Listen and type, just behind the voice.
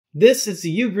This is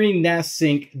the UGREEN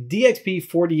Nasync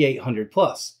DXP4800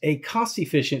 Plus, a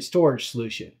cost-efficient storage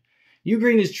solution.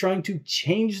 UGREEN is trying to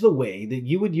change the way that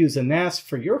you would use a NAS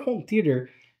for your home theater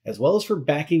as well as for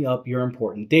backing up your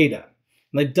important data.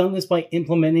 And they've done this by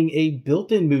implementing a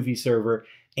built-in movie server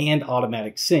and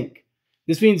automatic sync.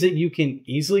 This means that you can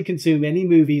easily consume any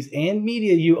movies and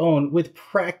media you own with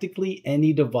practically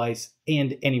any device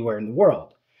and anywhere in the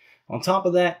world. On top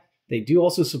of that, they do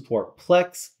also support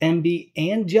Plex, Emby,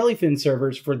 and Jellyfin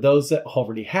servers for those that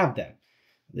already have them.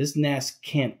 This NAS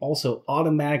can also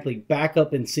automatically back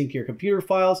up and sync your computer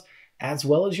files as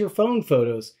well as your phone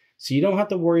photos, so you don't have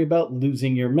to worry about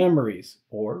losing your memories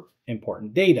or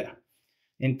important data.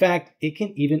 In fact, it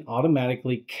can even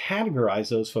automatically categorize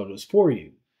those photos for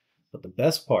you. But the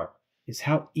best part is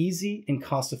how easy and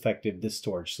cost-effective this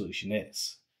storage solution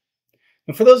is.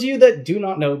 And for those of you that do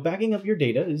not know, backing up your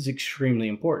data is extremely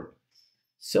important.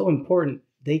 So important,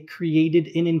 they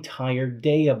created an entire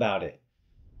day about it.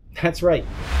 That's right,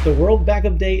 the World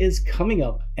Backup Day is coming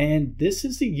up, and this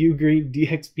is the UGREEN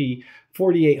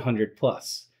DXP4800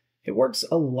 Plus. It works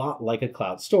a lot like a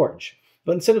cloud storage,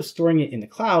 but instead of storing it in the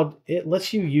cloud, it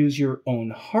lets you use your own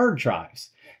hard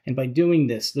drives. And by doing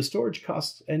this, the storage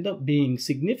costs end up being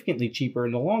significantly cheaper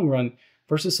in the long run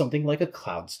versus something like a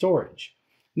cloud storage.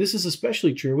 This is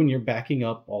especially true when you're backing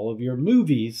up all of your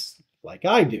movies like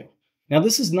I do. Now,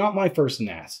 this is not my first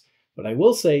NAS, but I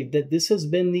will say that this has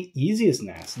been the easiest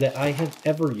NAS that I have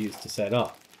ever used to set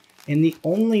up, and the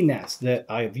only NAS that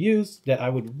I have used that I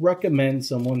would recommend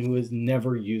someone who has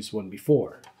never used one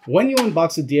before. When you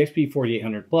unbox the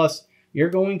DXP4800 Plus, you're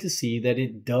going to see that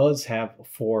it does have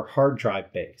 4 hard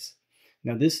drive bays.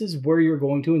 Now, this is where you're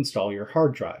going to install your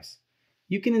hard drives.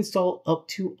 You can install up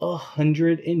to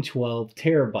 112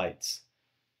 terabytes.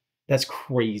 That's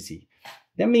crazy.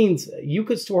 That means you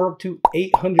could store up to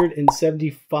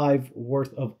 875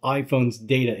 worth of iPhone's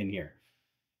data in here.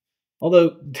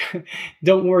 Although,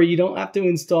 don't worry, you don't have to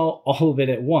install all of it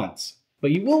at once,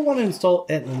 but you will want to install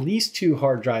at least 2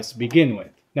 hard drives to begin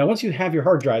with. Now, once you have your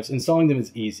hard drives, installing them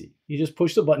is easy. You just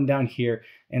push the button down here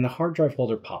and the hard drive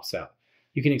holder pops out.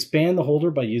 You can expand the holder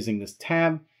by using this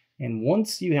tab, and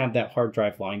once you have that hard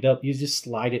drive lined up, you just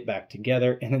slide it back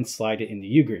together and then slide it into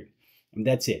UGREEN. And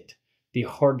that's it. The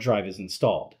hard drive is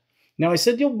installed. Now, I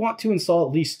said you'll want to install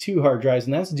at least 2 hard drives,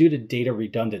 and that's due to data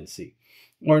redundancy.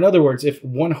 Or in other words, if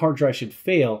one hard drive should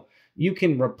fail, you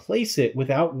can replace it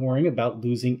without worrying about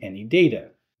losing any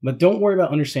data. But don't worry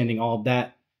about understanding all of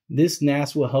that. This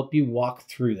NAS will help you walk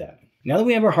through that. Now that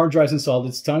we have our hard drives installed,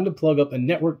 it's time to plug up a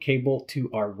network cable to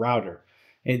our router.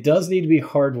 It does need to be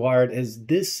hardwired, as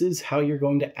this is how you're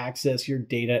going to access your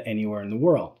data anywhere in the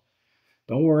world.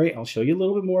 Don't worry, I'll show you a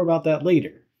little bit more about that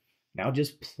later. Now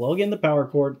just plug in the power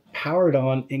cord, power it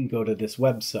on, and go to this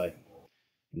website.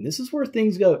 And this is where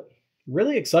things go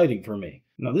really exciting for me.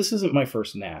 Now, this isn't my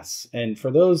first NAS, and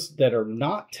for those that are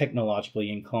not technologically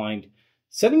inclined,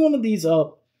 setting one of these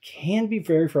up can be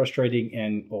very frustrating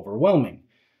and overwhelming.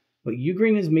 But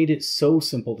UGREEN has made it so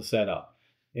simple to set up.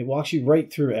 It walks you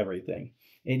right through everything.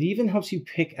 It even helps you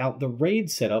pick out the RAID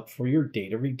setup for your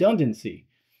data redundancy.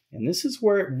 And this is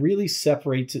where it really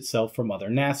separates itself from other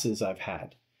NASs I've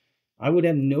had. I would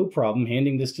have no problem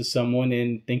handing this to someone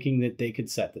and thinking that they could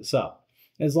set this up,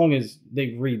 as long as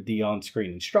they read the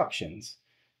on-screen instructions.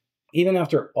 Even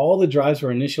after all the drives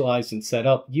were initialized and set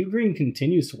up, UGREEN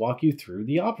continues to walk you through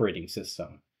the operating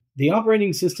system. The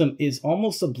operating system is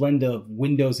almost a blend of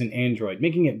Windows and Android,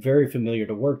 making it very familiar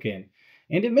to work in,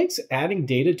 and it makes adding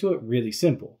data to it really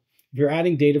simple. If you're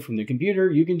adding data from the computer,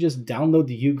 you can just download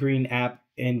the UGREEN app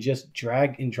and just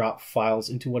drag and drop files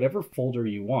into whatever folder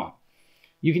you want.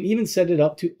 You can even set it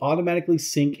up to automatically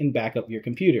sync and back up your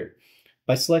computer.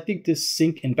 By selecting this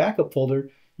sync and backup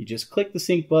folder, you just click the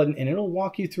sync button and it'll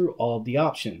walk you through all of the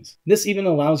options. This even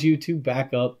allows you to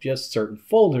back up just certain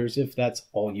folders if that's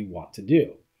all you want to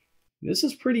do. This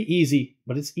is pretty easy,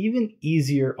 but it's even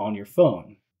easier on your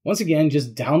phone. Once again,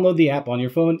 just download the app on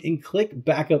your phone and click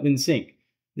Backup and Sync.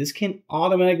 This can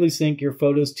automatically sync your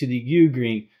photos to the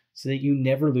UGREEN so that you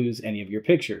never lose any of your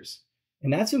pictures.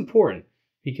 And that's important,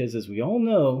 because as we all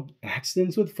know,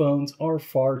 accidents with phones are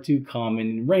far too common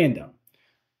and random.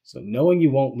 So knowing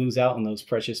you won't lose out on those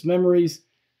precious memories,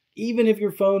 even if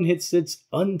your phone hits its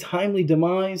untimely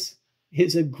demise,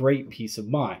 is a great peace of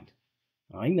mind.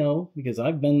 I know, because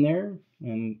I've been there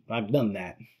and I've done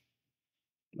that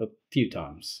a few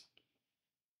times.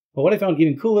 But what I found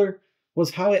even cooler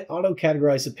was how it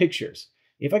auto-categorized the pictures.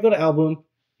 If I go to album,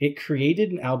 it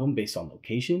created an album based on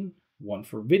location, one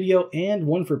for video, and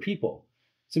one for people.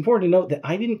 It's important to note that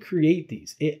I didn't create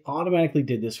these. It automatically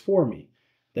did this for me.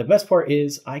 The best part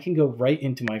is I can go right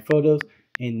into my photos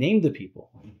and name the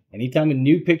people. Anytime a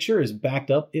new picture is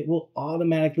backed up, it will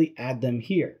automatically add them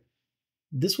here.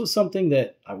 This was something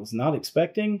that I was not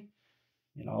expecting,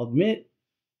 and I'll admit,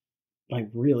 I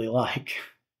really like.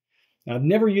 Now, I've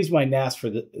never used my NAS for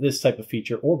this type of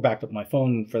feature, or backed up my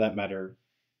phone for that matter,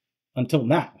 until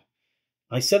now.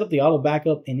 I set up the auto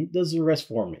backup and it does the rest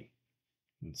for me.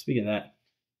 And speaking of that,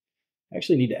 I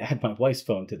actually need to add my wife's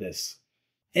phone to this.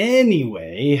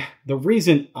 Anyway, the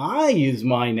reason I use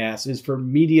my NAS is for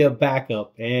media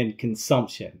backup and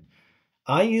consumption.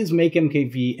 I use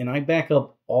MakeMKV and I back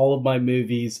up all of my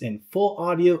movies in full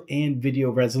audio and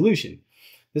video resolution.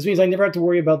 This means I never have to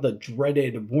worry about the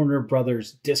dreaded Warner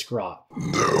Brothers disc rot.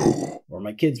 No. Or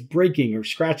my kids breaking or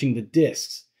scratching the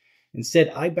discs. Instead,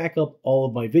 I back up all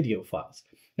of my video files.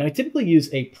 Now, I typically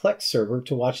use a Plex server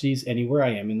to watch these anywhere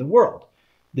I am in the world.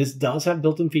 This does have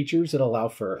built-in features that allow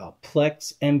for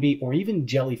Plex, Emby, or even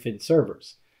Jellyfin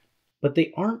servers, but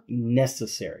they aren't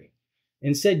necessary.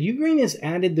 Instead, UGREEN has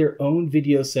added their own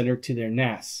video center to their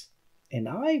NAS, and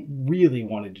I really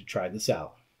wanted to try this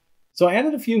out. So I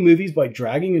added a few movies by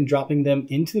dragging and dropping them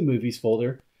into the movies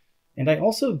folder, and I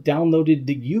also downloaded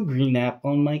the UGREEN app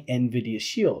on my NVIDIA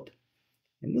Shield.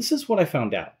 And this is what I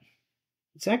found out.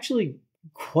 It's actually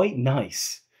quite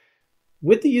nice.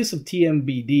 With the use of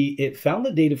TMBD, it found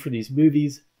the data for these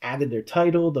movies, added their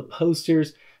title, the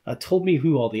posters, told me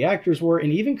who all the actors were,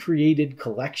 and even created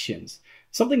collections,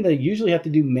 something that I usually have to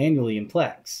do manually in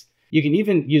Plex. You can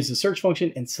even use the search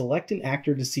function and select an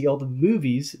actor to see all the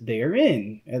movies they are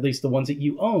in, at least the ones that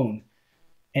you own.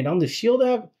 And on the Shield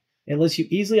app, it lets you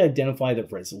easily identify the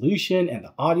resolution and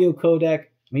the audio codec. I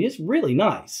mean, it's really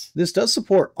nice. This does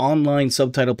support online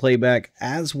subtitle playback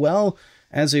as well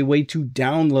as a way to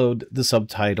download the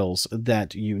subtitles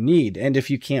that you need. And if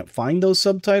you can't find those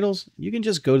subtitles, you can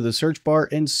just go to the search bar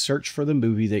and search for the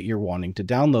movie that you're wanting to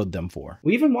download them for.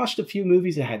 We even watched a few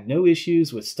movies that had no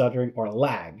issues with stuttering or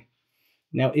lag.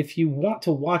 Now, if you want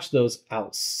to watch those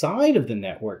outside of the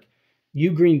network,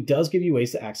 UGREEN does give you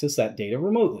ways to access that data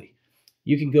remotely.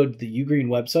 You can go to the UGREEN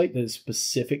website that is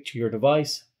specific to your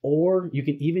device, or you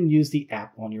can even use the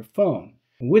app on your phone.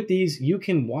 With these, you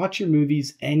can watch your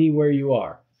movies anywhere you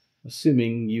are,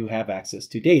 assuming you have access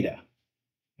to data.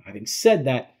 Having said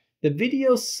that, the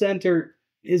video center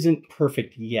isn't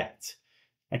perfect yet.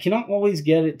 I cannot always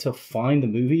get it to find the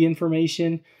movie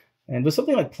information, and with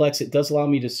something like Plex, it does allow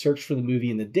me to search for the movie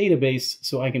in the database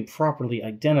so I can properly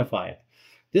identify it.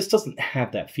 This doesn't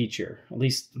have that feature, at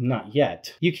least not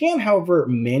yet. You can, however,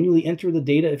 manually enter the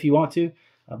data if you want to,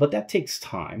 but that takes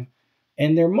time.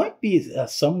 And there might be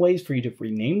some ways for you to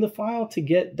rename the file to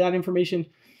get that information,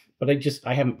 but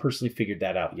I haven't personally figured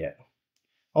that out yet.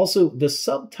 Also, the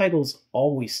subtitles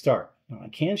always start. Now, I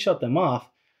can shut them off,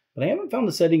 but I haven't found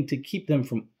a setting to keep them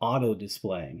from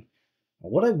auto-displaying.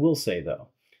 What I will say, though,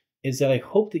 is that I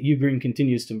hope that UGREEN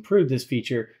continues to improve this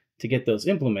feature to get those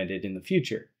implemented in the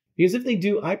future. Because if they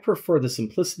do, I prefer the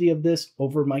simplicity of this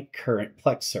over my current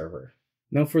Plex server.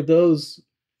 Now, for those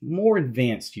more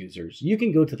advanced users, you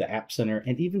can go to the App Center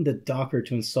and even the Docker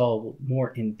to install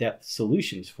more in-depth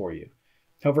solutions for you.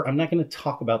 However, I'm not going to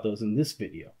talk about those in this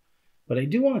video, but I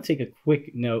do want to take a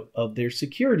quick note of their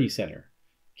Security Center.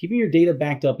 Keeping your data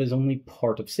backed up is only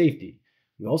part of safety.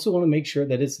 You also want to make sure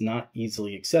that it's not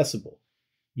easily accessible.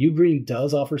 UGREEN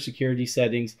does offer security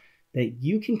settings that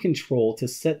you can control to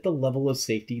set the level of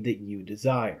safety that you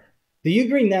desire. The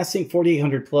UGREEN Nasync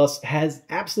 4800 Plus has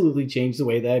absolutely changed the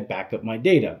way that I back up my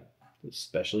data,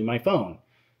 especially my phone,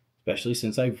 especially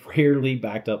since I've rarely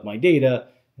backed up my data,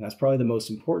 and that's probably the most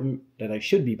important that I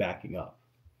should be backing up.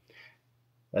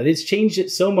 But it's changed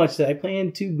it so much that I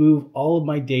plan to move all of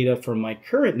my data from my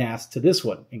current NAS to this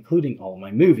one, including all of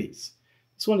my movies.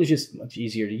 This one is just much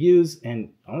easier to use and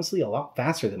honestly a lot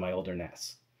faster than my older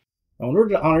NAS. Now, in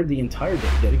order to honor the entire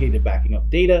day dedicated to backing up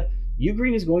data,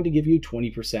 UGREEN is going to give you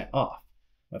 20% off.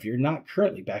 Now, if you're not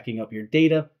currently backing up your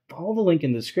data, follow the link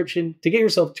in the description to get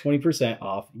yourself 20%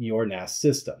 off your NAS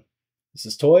system. This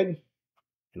is Toid,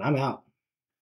 and I'm out.